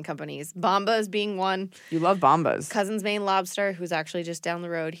Shark Tank companies. Bombas being one. You love Bombas. Cousin's Maine Lobster, who's actually just down the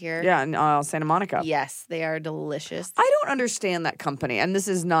road here. Yeah, in Santa Monica. Yes, they are delicious. I don't understand that company, and this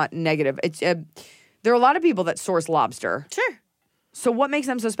is not negative. It's there are a lot of people that source lobster. Sure. So what makes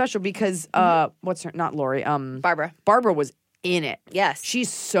them so special? Because what's her? Not Lori. Barbara. Barbara was in it. Yes.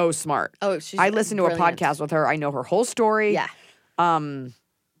 She's so smart. Oh, she's I listened to brilliant. a podcast with her. I know her whole story. Yeah.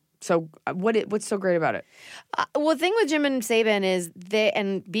 So what's so great about it? Well, the thing with Jim and Saban is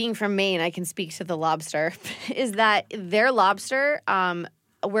and being from Maine, I can speak to the lobster, is that their lobster,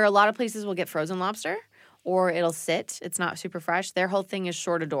 where a lot of places will get frozen lobster or it'll sit, it's not super fresh, their whole thing is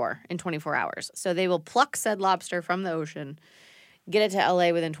shore to door in 24 hours. So they will pluck said lobster from the ocean, get it to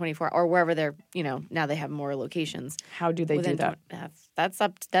LA within 24 or wherever they're, now they have more locations. How do they do that? That's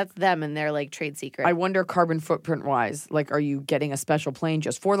them and their like trade secret. I wonder carbon footprint wise, like, are you getting a special plane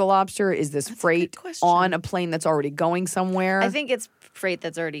just for the lobster? Is this freight on a plane that's already going somewhere? I think it's freight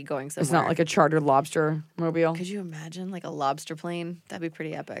that's already going somewhere. It's not like a chartered lobster mobile. Could you imagine like a lobster plane? That'd be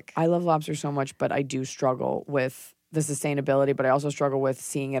pretty epic. I love lobster so much, but I do struggle with the sustainability, but I also struggle with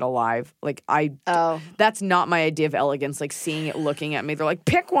seeing it alive. Like that's not my idea of elegance. Like seeing it looking at me, they're like,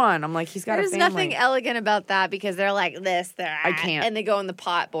 pick one. I'm like, he's got a family. There's nothing elegant about that because they're like this, I can't. and they go in the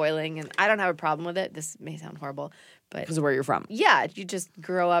pot boiling, and I don't have a problem with it. This may sound horrible, but Because of where you're from. Yeah, you just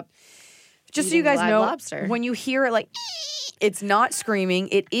grow up. Just so you guys live know, lobster. when you hear it like, it's not screaming.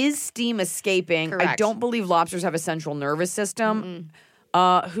 It is steam escaping. Correct. I don't believe lobsters have a central nervous system.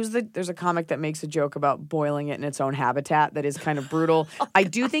 There's a comic that makes a joke about boiling it in its own habitat that is kind of brutal. I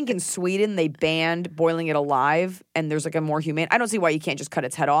do think in Sweden they banned boiling it alive, and there's like a more humane. I don't see why you can't just cut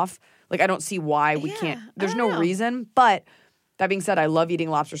its head off. Like I don't see why we can't. There's no reason. But that being said, I love eating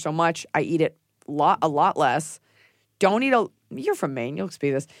lobster so much. I eat it a lot less. Don't eat You're from Maine. You'll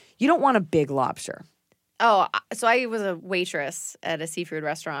speak this. You don't want a big lobster. Oh, so I was a waitress at a seafood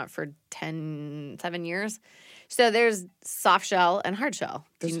restaurant for 7 years. So there's soft shell and hard shell.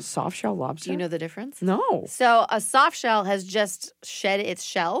 There's a soft shell lobster? Do you know the difference? No. So a soft shell has just shed its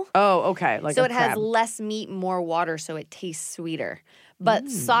shell. Oh, okay. Like so a it has crab. less meat, more water, so it tastes sweeter. But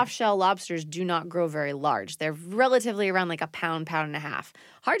soft shell lobsters do not grow very large. They're relatively around like a pound and a half.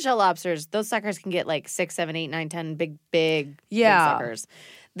 Hard shell lobsters, those suckers can get like 6, 7, 8, 9, 10 big suckers.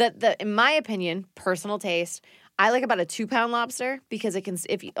 In my opinion, personal taste, I like about a 2-pound lobster because it can.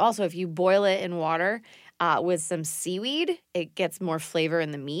 If you boil it in water with some seaweed, it gets more flavor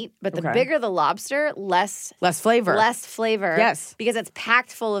in the meat. But the bigger the lobster, less flavor. Less flavor. Yes, because it's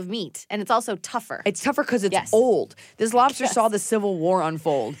packed full of meat and it's also tougher. It's tougher because it's old. This lobster saw the Civil War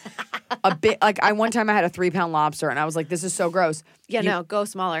unfold. A bit like one time I had a 3-pound lobster and I was like, this is so gross. No, go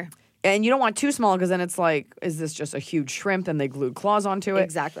smaller. And you don't want too small because then it's like, is this just a huge shrimp and they glued claws onto it?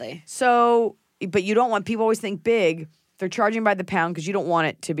 Exactly. So, but you don't want, people always think big. They're charging by the pound because you don't want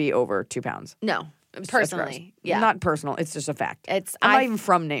it to be over 2 pounds. No, That's personally. gross. Yeah. Not personal. It's just a fact. I'm not even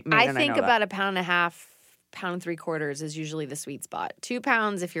from Maine. I think know about that. a pound and a half, pound and 3/4 is usually the sweet spot. 2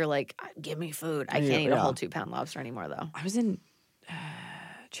 pounds if you're like, give me food. I can't eat a whole 2-pound lobster anymore though. I was in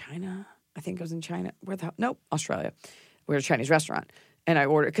China. I think I was in China. Australia. We were at a Chinese restaurant. And I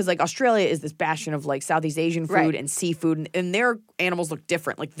ordered, because like Australia is this bastion of like Southeast Asian food and seafood, and their animals look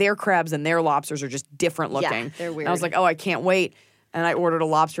different. Like their crabs and their lobsters are just different looking. Yeah, they're weird. And I was like, oh, I can't wait. And I ordered a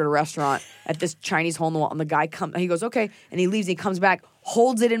lobster at a restaurant at this Chinese hole in the wall. And the guy he goes, okay. And he leaves, and he comes back,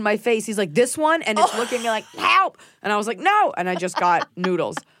 holds it in my face. He's like, this one? And it's looking at me like, help. And I was like, no. And I just got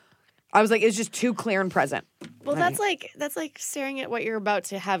noodles. I was like, it's just too clear and present. Well, that's like staring at what you're about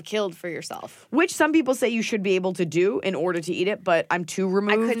to have killed for yourself. Which some people say you should be able to do in order to eat it, but I'm too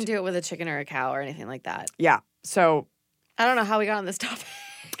removed. I couldn't do it with a chicken or a cow or anything like that. Yeah. So I don't know how we got on this topic.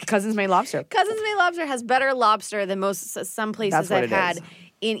 Cousin's Made Lobster. Cousin's Made Lobster has better lobster than some places I've had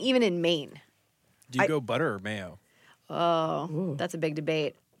even in Maine. Do you go butter or mayo? Oh, that's a big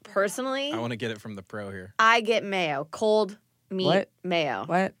debate. Personally, I want to get it from the pro here. I get mayo. Cold meat mayo.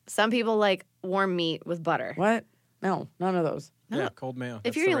 What? Some people like warm meat with butter. What? No, none of those. Yeah, cold mayo. If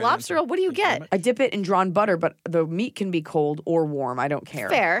That's you're the eating right lobster answer. roll, what do you Damn get? it. I dip it in drawn butter, but the meat can be cold or warm. I don't care.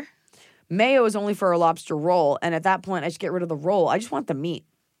 Fair. Mayo is only for a lobster roll, and at that point, I just get rid of the roll. I just want the meat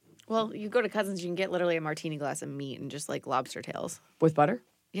Well, you go to Cousins, you can get literally a martini glass of meat and just like lobster tails. with butter.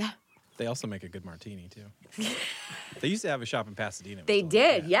 Yeah. They also make a good martini too. They used to have a shop in Pasadena. It was They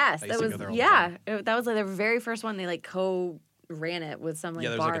delicious. did, Yeah. yes. I That used to was go there all the time. that was like their very first one. They like co-ran it with some like Yeah,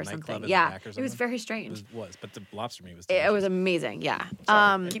 there was, bar like, a or something. nightclub in the Yeah, back or it was something. very It strange. was, but the lobster meat was It was delicious. amazing. Yeah.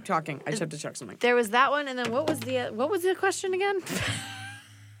 Keep talking. I just have to check something. There was that one, and then what was the question again?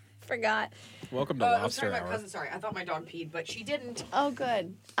 Forgot. Welcome to Lobster Hour. Sorry, I thought my dog peed, but she didn't. Oh,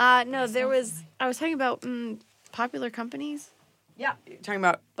 good. No, there was. I was talking about popular companies. Yeah, you're talking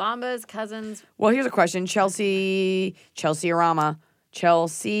about. Bombas, Cousins. Well, here's a question: Chelsea Rama.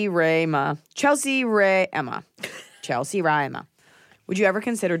 Would you ever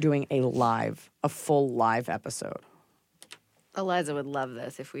consider doing a full live episode? Eliza would love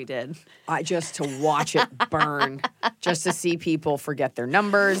this if we did. Just to watch it burn, just to see people forget their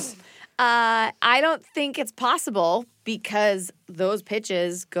numbers. I don't think it's possible because those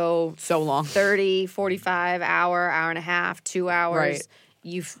pitches go So long. 30, 45, hour and a half, 2 hours.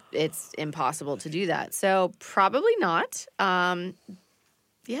 Right. It's impossible to do that. So probably not.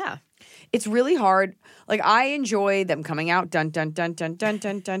 Yeah. It's really hard. Like, I enjoy them coming out, dun, dun, dun, dun, dun,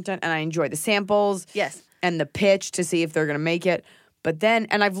 dun, dun, dun, and I enjoy the samples. Yes. And the pitch to see if they're going to make it. But then,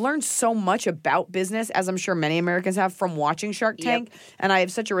 and I've learned so much about business, as I'm sure many Americans have, from watching Shark Tank. Yep. And I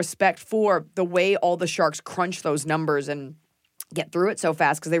have such a respect for the way all the sharks crunch those numbers and get through it so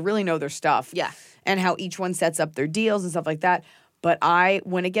fast because they really know their stuff. Yeah. And how each one sets up their deals and stuff like that. But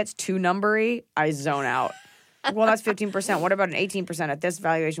when it gets too numbery, I zone out. Well, that's 15%. What about an 18% at this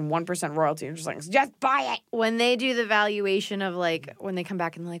valuation, 1% royalty? I'm just like, just buy it. When they do the valuation of like when they come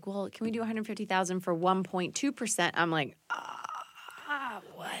back and like, well, can we do 150,000 for 1.2%? I'm like,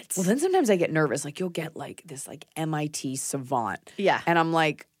 what? Well, then sometimes I get nervous. Like, you'll get like this like MIT savant. Yeah. And I'm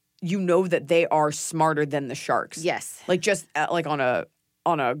like, you know that they are smarter than the sharks. Yes. Like, just like on a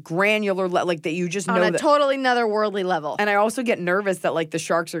granular level, like that you just On know a that. totally otherworldly level. And I also get nervous that like the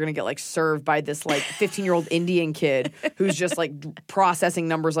sharks are going to get like served by this like 15-year-old Indian kid who's just like processing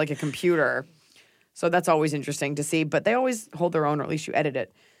numbers like a computer. So that's always interesting to see. But they always hold their own, or at least you edit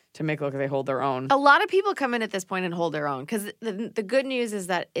it to make it look like they hold their own. A lot of people come in at this point and hold their own because the good news is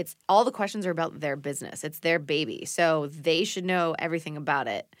that it's all the questions are about their business. It's their baby. So they should know everything about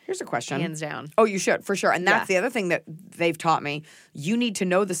it. Here's a question. Hands down. Oh, you should, for sure. And that's Yeah. the other thing that they've taught me. You need to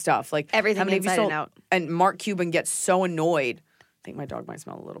know the stuff. Like Everything how many of you inside and out. And Mark Cuban gets so annoyed. I think my dog might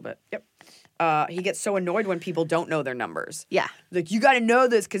smell a little bit. Yep. He gets so annoyed when people don't know their numbers. Yeah. Like, you got to know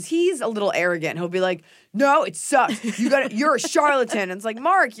this because he's a little arrogant. He'll be like, no, it sucks. You're a charlatan. And it's like,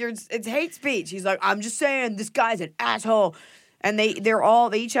 Mark, it's hate speech. He's like, I'm just saying this guy's an asshole. And they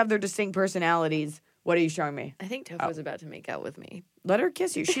each have their distinct personalities. What are you showing me? I think Tofu's about to make out with me. Let her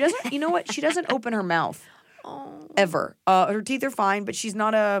kiss you. She doesn't, you know what? She doesn't open her mouth. Ever. Her teeth are fine, but she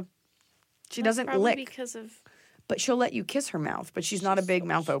doesn't Probably lick. because of But she'll let you kiss her mouth, but she's not a big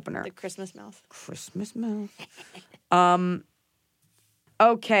mouth opener. the Christmas mouth. Christmas mouth.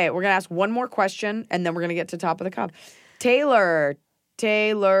 Okay, we're gonna ask one more question, and then we're gonna get to top of the cup. Taylor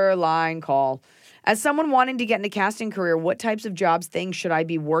line call. As someone wanting to get into casting career, what types of jobs, things should I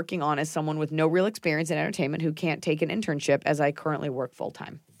be working on as someone with no real experience in entertainment who can't take an internship as I currently work full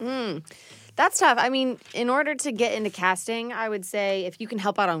time? That's tough. I mean, in order to get into casting, I would say if you can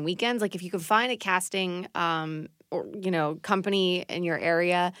help out on weekends, like if you can find a casting company in your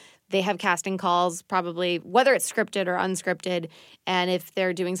area, they have casting calls probably, whether it's scripted or unscripted. And if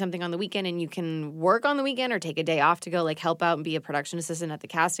they're doing something on the weekend and you can work on the weekend or take a day off to go like help out and be a production assistant at the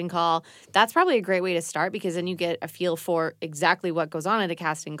casting call, that's probably a great way to start because then you get a feel for exactly what goes on at a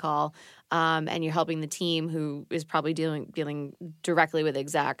casting call. And you're helping the team who is probably dealing directly with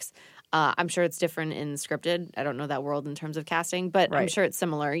execs. I'm sure it's different in scripted. I don't know that world in terms of casting, but I'm Right. sure it's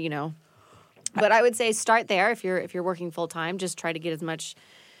similar, you know. But I would say start there if you're working full time. Just try to get as much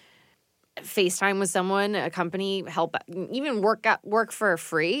FaceTime with someone, a company, help, even work for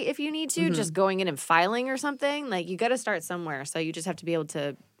free if you need to. Just going in and filing or something. Like you got to start somewhere. So you just have to be able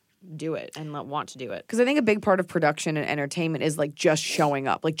to do it and want to do it. Because I think a big part of production and entertainment is like just showing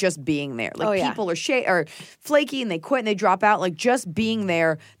up, like just being there. Like people are flaky and they quit and they drop out. Like just being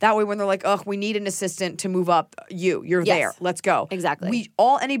there. That way, when they're like, "Ugh, we need an assistant to move up," you're Yes. there. Let's go. Exactly.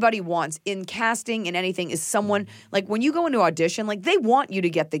 All anybody wants in casting and anything is someone like when you go into audition, like they want you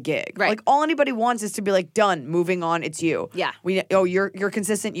to get the gig. Right. Like all anybody wants is to be like, "Done, moving on. It's you." Yeah. You're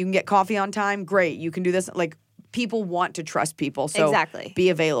consistent. You can get coffee on time. Great. You can do this. Like people want to trust people. So Exactly. be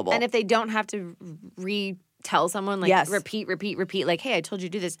available. And if they don't have to tell someone, like, Yes. repeat, like, hey, I told you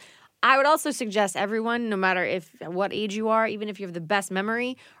to do this. I would also suggest everyone, no matter what age you are, even if you have the best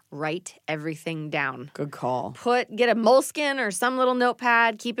memory, write everything down. Good call. Get a Moleskine or some little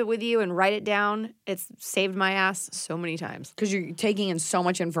notepad, keep it with you, and write it down. It's saved my ass so many times. Because you're taking in so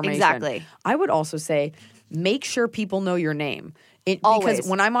much information. Exactly. I would also say make sure people know your name. Always. Because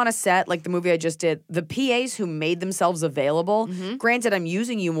when I'm on a set, like the movie I just did, the PAs who made themselves available, granted I'm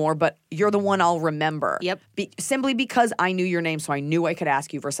using you more, but you're the one I'll remember. Yep. Simply because I knew your name, so I knew I could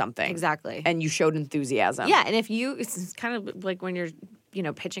ask you for something. Exactly. And you showed enthusiasm. Yeah, and it's kind of like when you're,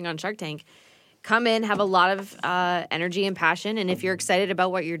 pitching on Shark Tank, come in, have a lot of energy and passion, and if you're excited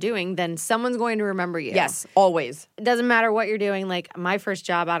about what you're doing, then someone's going to remember you. Yes, always. It doesn't matter what you're doing. Like my first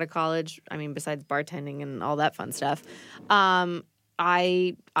job out of college, I mean, besides bartending and all that fun stuff,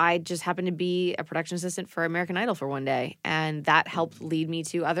 I just happened to be a production assistant for American Idol for one day, and that helped lead me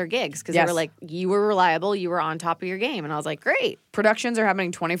to other gigs because they were like, you were reliable, you were on top of your game, and I was like, great. Productions are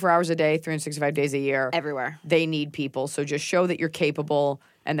happening 24 hours a day, 365 days a year. Everywhere. They need people, so just show that you're capable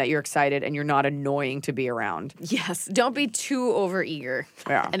and that you're excited and you're not annoying to be around. Yes, don't be too overeager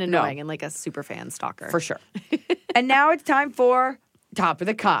and annoying and like a super fan stalker. For sure. And now it's time for Top of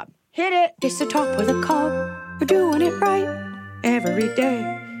the Cob. Hit it. It's the top of the cob. We're doing it right every day.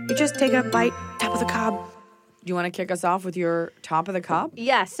 You just take a bite, top of the cob. Do you want to kick us off with your Top of the Cob?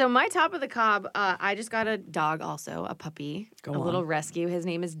 Yeah, so my top of the cob, I just got a dog also, a puppy, on. little rescue. His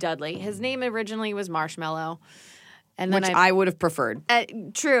name is Dudley. His name originally was Marshmallow. And then Which I would have preferred.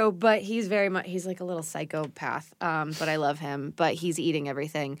 True, but he's he's like a little psychopath, but I love him, but he's eating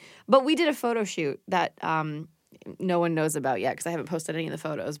everything. But we did a photo shoot that no one knows about yet because I haven't posted any of the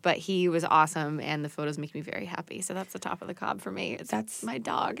photos, but he was awesome and the photos make me very happy. So that's the top of the cob for me. That's my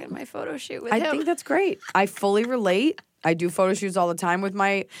dog and my photo shoot with him. I think that's great. I fully relate. I do photo shoots all the time with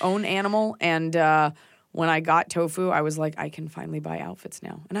my own animal, and when I got Tofu, I was like, I can finally buy outfits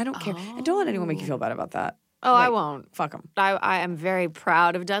now. And I don't care. And don't let anyone make you feel bad about that. Oh, I won't. Fuck him. I am very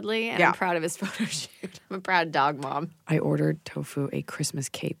proud of Dudley, and I'm proud of his photo shoot. I'm a proud dog mom. I ordered Tofu a Christmas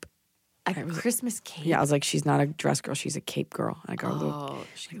cape. A Christmas cape? Yeah, I was like, she's not a dress girl, she's a cape girl. I got a little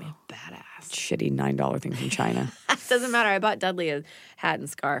she's gonna be a badass. shitty $9 thing from China. Doesn't matter. I bought Dudley a hat and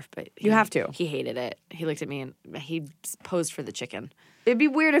scarf, but You have to. He hated it. He looked at me and he posed for the chicken. It'd be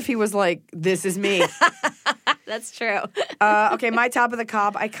weird if he was like, this is me. That's true. Okay, my top of the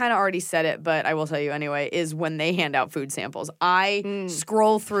cob, I kind of already said it, but I will tell you anyway, is when they hand out food samples. I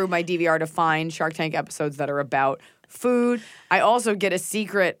scroll through my DVR to find Shark Tank episodes that are about food. I also get a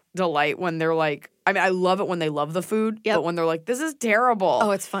secret delight when they're like, I mean, I love it when they love the food, but when they're like, this is terrible.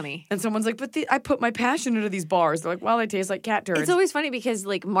 Oh, it's funny. And someone's like, but I put my passion into these bars. They're like, well, they taste like cat turds. It's always funny because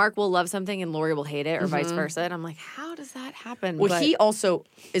like Mark will love something and Lori will hate it or vice versa. And I'm like, how does that happen? Well, he also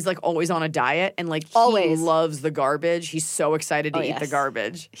is like always on a diet and like he loves the garbage. He's so excited to eat the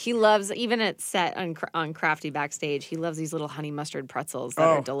garbage. He loves, even at set on Crafty backstage, he loves these little honey mustard pretzels that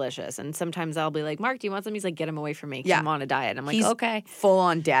are delicious. And sometimes I'll be like, Mark, do you want some? He's like, get him away from me. 'Cause I'm on a diet. And I'm like, He's okay. full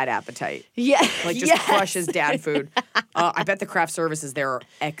on dad appetite. Yeah. Like just crushes dad food. I bet the craft services there are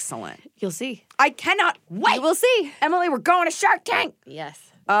excellent. You'll see. I cannot wait. You will see. Emily, we're going to Shark Tank. Yes.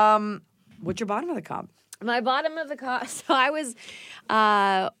 What's your bottom of the cob? My bottom of the car. So I was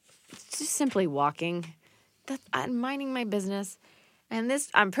just simply walking, minding my business. And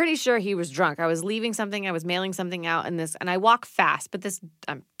I'm pretty sure he was drunk. I was leaving something. I was mailing something out and I walk fast, but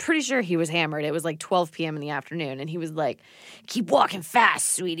I'm pretty sure he was hammered. It was like 12 p.m. in the afternoon. And he was like, keep walking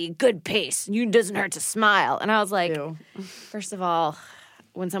fast, sweetie. Good pace. You doesn't hurt to smile. And I was like, first of all,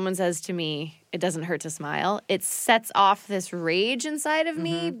 when someone says to me, it doesn't hurt to smile, it sets off this rage inside of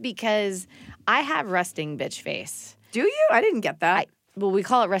me because I have resting bitch face. Do you? I didn't get that. Well, we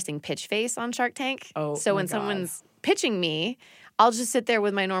call it resting pitch face on Shark Tank. Oh, so my when God. someone's pitching me, I'll just sit there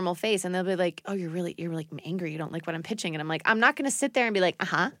with my normal face and they'll be like, oh, you're like angry. You don't like what I'm pitching. And I'm like, I'm not going to sit there and be like,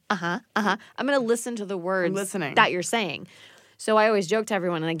 I'm going to listen to the words that you're saying. So I always joke to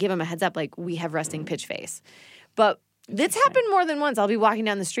everyone and I give them a heads up, like, we have resting pitch face. But this happened more than once. I'll be walking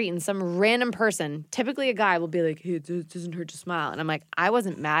down the street and some random person, typically a guy, will be like, hey, it doesn't hurt to smile. And I'm like, I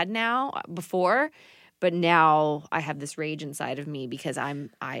wasn't mad before, but now I have this rage inside of me because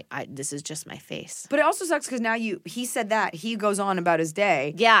this is just my face. But it also sucks because now he said that. He goes on about his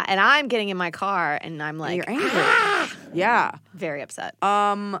day. Yeah, and I'm getting in my car and I'm like, You're angry. Yeah. Very upset.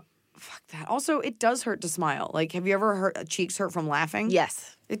 Fuck that. Also, it does hurt to smile. Like, have you ever cheeks hurt from laughing?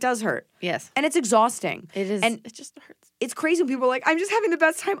 Yes. It does hurt. Yes. And it's exhausting. It is. And it just hurts. it's crazy when people are like, I'm just having the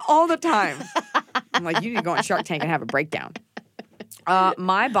best time all the time. I'm like, you need to go on Shark Tank and have a breakdown.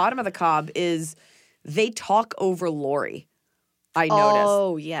 My bottom of the cob is they talk over Lori. I noticed.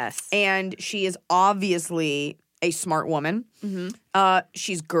 Oh, yes. And she is obviously a smart woman.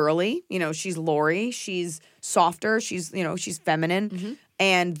 She's girly. She's Lori. She's softer. She's feminine.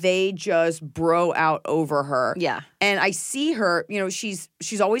 And they just bro out over her. Yeah. And I see her, she's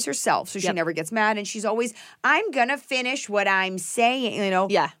always herself. So she never gets mad. And she's always, I'm going to finish what I'm saying,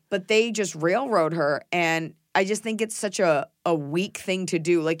 Yeah. But they just railroad her. And I just think it's such a weak thing to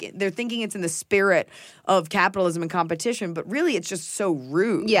do. Like, they're thinking it's in the spirit of capitalism and competition, but really it's just so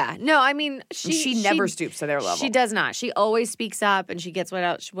rude. Yeah. No, I mean, she never stoops to their level. She does not. She always speaks up and she gets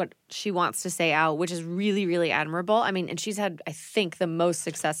what she wants to say out, which is really, really admirable. I mean, and she's had, I think, the most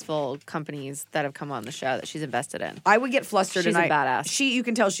successful companies that have come on the show that she's invested in. I would get flustered. She's and a badass. You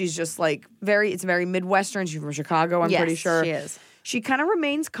can tell she's just like it's very Midwestern. She's from Chicago, I'm pretty sure. She is. She kind of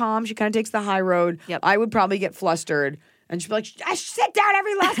remains calm. She kind of takes the high road. Yep. I would probably get flustered. And she'd be like, sit down,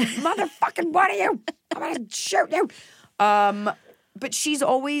 every last motherfucking one of you. I'm going to shoot you. But she's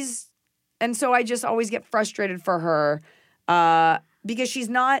always, and so I just always get frustrated for her because she's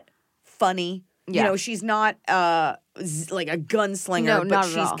not funny. Yeah. She's not like a gunslinger, No, but not at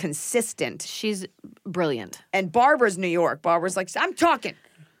she's all. consistent. She's brilliant. And Barbara's New York. Barbara's like, I'm talking.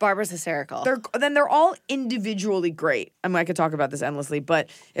 Barbara's hysterical. They're all individually great. I mean, I could talk about this endlessly, but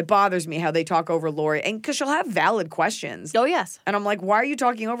it bothers me how they talk over Lori, and because she'll have valid questions. Oh, yes. And I'm like, why are you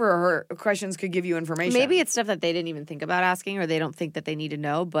talking over her? Her questions could give you information. Maybe it's stuff that they didn't even think about asking or they don't think that they need to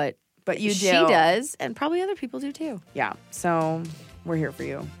know, but you do. she does, and probably other people do too. Yeah. So we're here for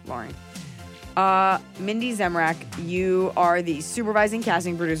you, Lauren. Mindy Zemrak, you are the supervising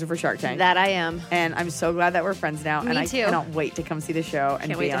casting producer for Shark Tank. That I am. And I'm so glad that we're friends now. Me and I too. cannot wait to come see the show and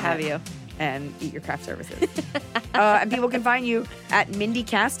Can't be wait to on have it you. and eat your craft services. And people can find you at Mindy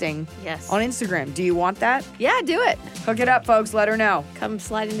Casting Yes. on Instagram. Do you want that? Yeah, do it. Hook it up, folks. Let her know. Come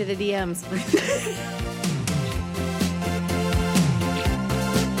slide into the DMs.